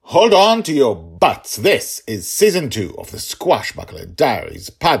Hold on to your butts. This is Season 2 of the Squashbuckler Diaries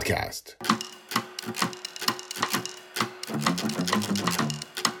podcast.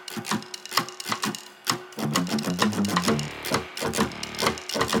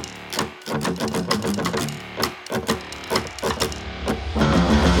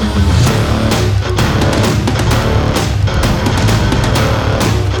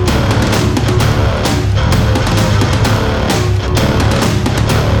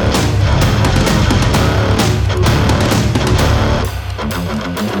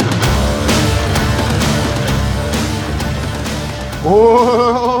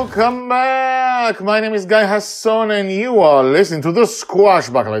 Welcome back! My name is Guy Hasson and you are listening to the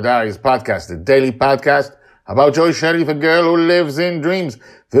Squashbuckler Diaries podcast, the daily podcast about Joy Shelley, the girl who lives in dreams.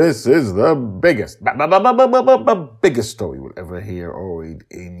 This is the biggest story you'll ever hear or read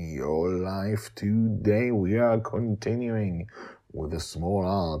in your life. Today we are continuing with a small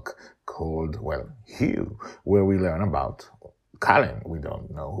arc called, Hugh, where we learn about Colin. We don't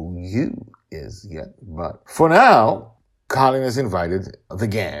know who Hugh is yet, but for now, Colin has invited the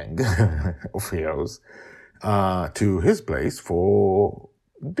gang of heroes to his place for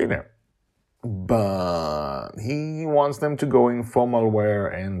dinner. But he wants them to go in formal wear,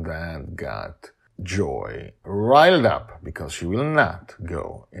 and that got Joy riled up because she will not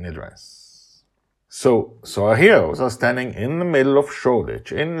go in a dress. So our heroes are standing in the middle of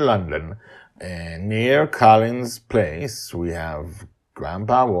Shoreditch in London, and near Colin's place we have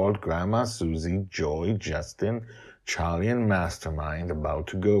Grandpa Walt, Grandma Susie, Joy, Justin, Charlie and Mastermind about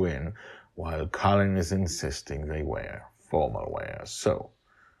to go in, while Colin is insisting they wear formal wear. So,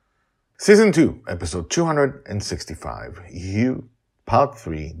 Season 2, Episode 265, Hugh, Part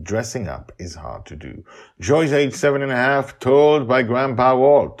 3, Dressing Up is Hard to Do. Joy's age 7.5, told by Grandpa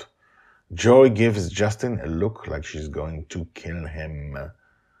Walt. Joy gives Justin a look like she's going to kill him.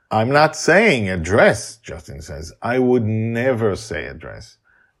 I'm not saying a dress, Justin says. I would never say a dress.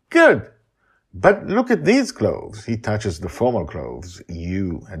 Good. But look at these clothes. He touches the formal clothes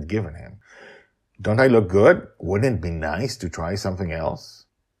you had given him. Don't I look good? Wouldn't it be nice to try something else?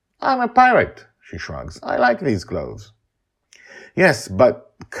 I'm a pirate, she shrugs. I like these clothes. Yes,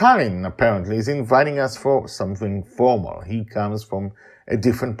 but Colin apparently is inviting us for something formal. He comes from a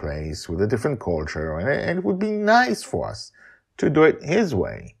different place with a different culture, and it would be nice for us to do it his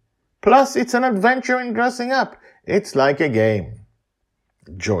way. Plus, it's an adventure in dressing up. It's like a game.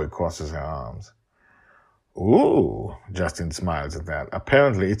 Joy crosses her arms. Ooh, Justin smiles at that.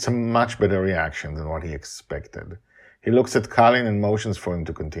 Apparently, it's a much better reaction than what he expected. He looks at Colin and motions for him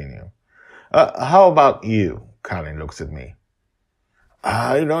to continue. How about you? Colin looks at me.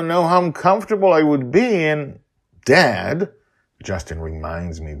 I don't know how comfortable I would be in... Dad, Justin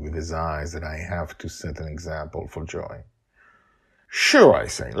reminds me with his eyes that I have to set an example for Joy. Sure, I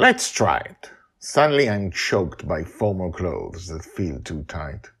say. Let's try it. Suddenly I'm choked by formal clothes that feel too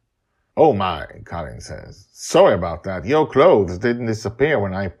tight. Oh my, Colin says. Sorry about that. Your clothes didn't disappear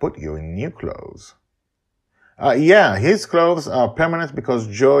when I put you in new clothes. Yeah, his clothes are permanent because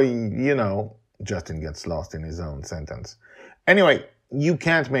Joy, Justin gets lost in his own sentence. Anyway, you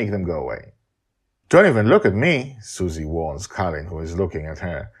can't make them go away. Don't even look at me, Susie warns Colin, who is looking at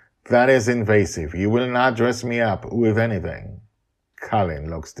her. That is invasive. You will not dress me up with anything. Colin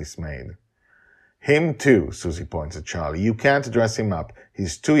looks dismayed. Him too, Susie points at Charlie. You can't dress him up.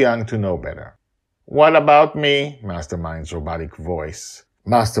 He's too young to know better. What about me? Mastermind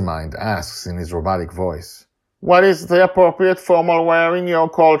asks in his robotic voice. What is the appropriate formal wear in your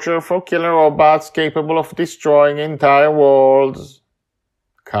culture for killer robots capable of destroying entire worlds?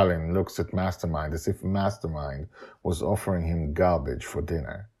 Colin looks at Mastermind as if Mastermind was offering him garbage for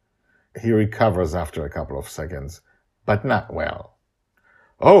dinner. He recovers after a couple of seconds, but not well.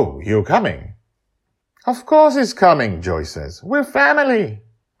 Oh, you're coming. Of course he's coming, Joy says. We're family.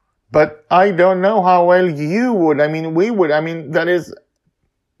 But I don't know how well you would. We would. That is...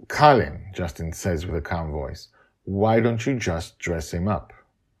 Colin, Justin says with a calm voice. Why don't you just dress him up?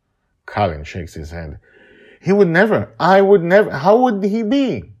 Colin shakes his head. He would never. I would never. How would he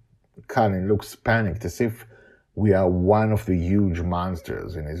be? Colin looks panicked as if we are one of the huge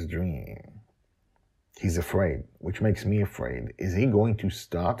monsters in his dream. He's afraid, which makes me afraid. Is he going to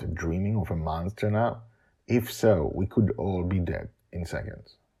start dreaming of a monster now? If so, we could all be dead in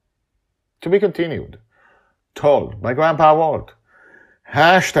seconds. To be continued. Told by Grandpa Walt.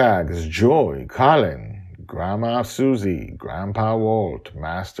 Hashtags Joy, Colin, Grandma Susie, Grandpa Walt,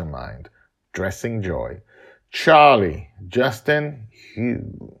 Mastermind, Dressing Joy, Charlie, Justin,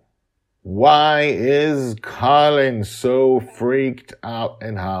 Hugh. Why is Colin so freaked out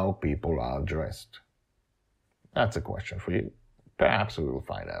at how people are dressed? That's a question for you. Perhaps we will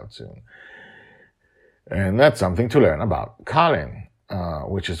find out soon. And that's something to learn about Colin,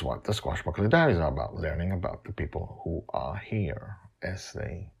 which is what the Squashbuckler Diaries are about, learning about the people who are here as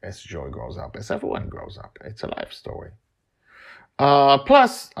Joy grows up, as everyone grows up. It's a life story.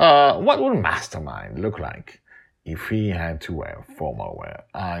 Plus, what would Mastermind look like if he had to wear formal wear?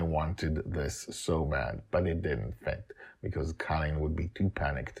 I wanted this so bad, but it didn't fit because Colin would be too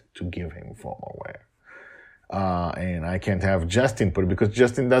panicked to give him formal wear. And I can't have Justin put it because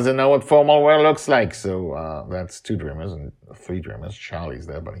Justin doesn't know what formal wear looks like. So that's 2 dreamers and 3 dreamers. Charlie's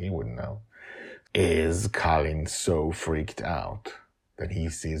there, but he wouldn't know. Is Colin so freaked out that he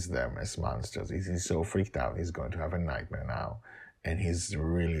sees them as monsters? Is he so freaked out he's going to have a nightmare now? And he's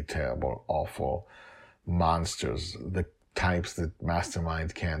really terrible, awful monsters, the types that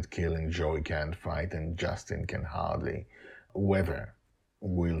Mastermind can't kill and Joy can't fight and Justin can hardly weather.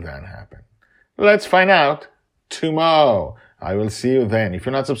 Will that happen? Let's find out tomorrow. I will see you then. If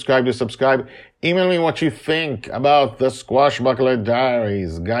you're not subscribed, you subscribe. Email me what you think about the Squashbuckler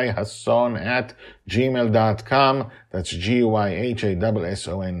Diaries. GuyHasson@gmail.com. That's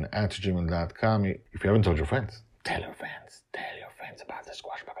GuyHasson @gmail.com. If you haven't told your friends, tell your friends. Tell your friends about the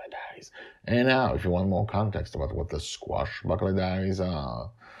Squashbuckler Diaries. And now, if you want more context about what the Squashbuckler Diaries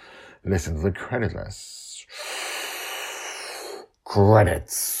are, listen to the creditless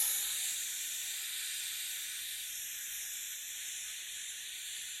credits.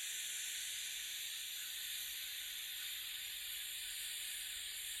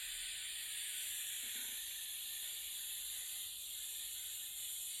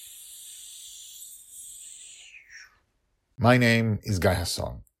 My name is Guy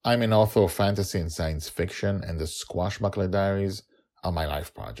Hasson. I'm an author of fantasy and science fiction, and the Squashbuckler Diaries are my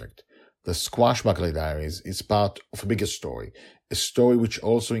life project. The Squashbuckler Diaries is part of a bigger story, a story which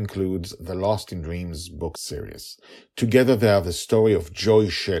also includes the Lost in Dreams book series. Together they are the story of Joy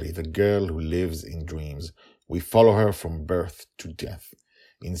Shelley, the girl who lives in dreams. We follow her from birth to death.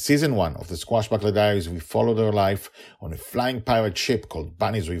 In Season 1 of the Squashbuckler Diaries, we followed her life on a flying pirate ship called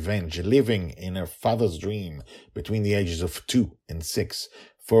Bunny's Revenge, living in her father's dream between the ages of 2 and 6.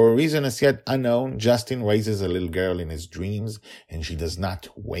 For a reason as yet unknown, Justin raises a little girl in his dreams, and she does not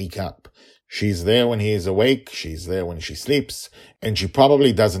wake up. She's there when he is awake, she's there when she sleeps, and she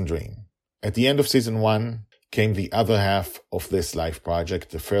probably doesn't dream. At the end of Season 1 came the other half of this life project,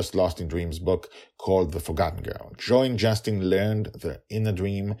 the first Lost in Dreams book called The Forgotten Girl. Joy and Justin learned they're in a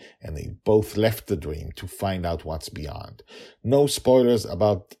dream, and they both left the dream to find out what's beyond. No spoilers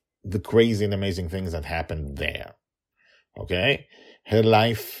about the crazy and amazing things that happened there. Okay? Her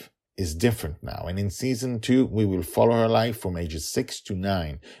life is different now, and in Season 2, we will follow her life from ages 6 to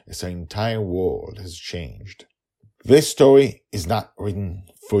 9 as her entire world has changed. This story is not written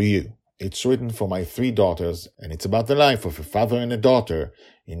for you. It's written for my 3 daughters, and it's about the life of a father and a daughter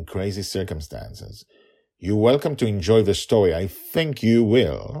in crazy circumstances. You're welcome to enjoy the story. I think you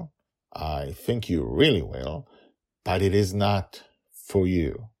will. I think you really will. But it is not for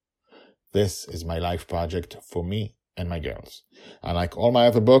you. This is my life project for me and my girls. Unlike all my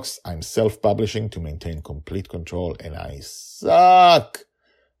other books, I'm self-publishing to maintain complete control, and I suck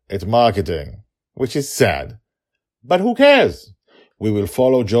at marketing, which is sad. But who cares? We will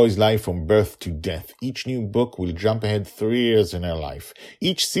follow Joy's life from birth to death. Each new book will jump ahead 3 years in her life.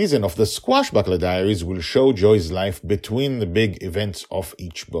 Each season of the Squashbuckler Diaries will show Joy's life between the big events of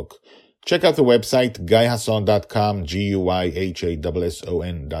each book. Check out the website GuyHasson.com,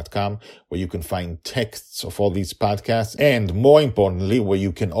 GuyHasson.com, where you can find texts of all these podcasts, and more importantly, where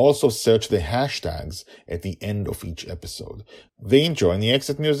you can also search the hashtags at the end of each episode. The intro and the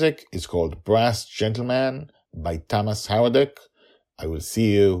exit music is called Brass Gentleman by Thomas Howardek. I will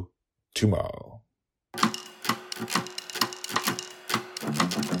see you tomorrow.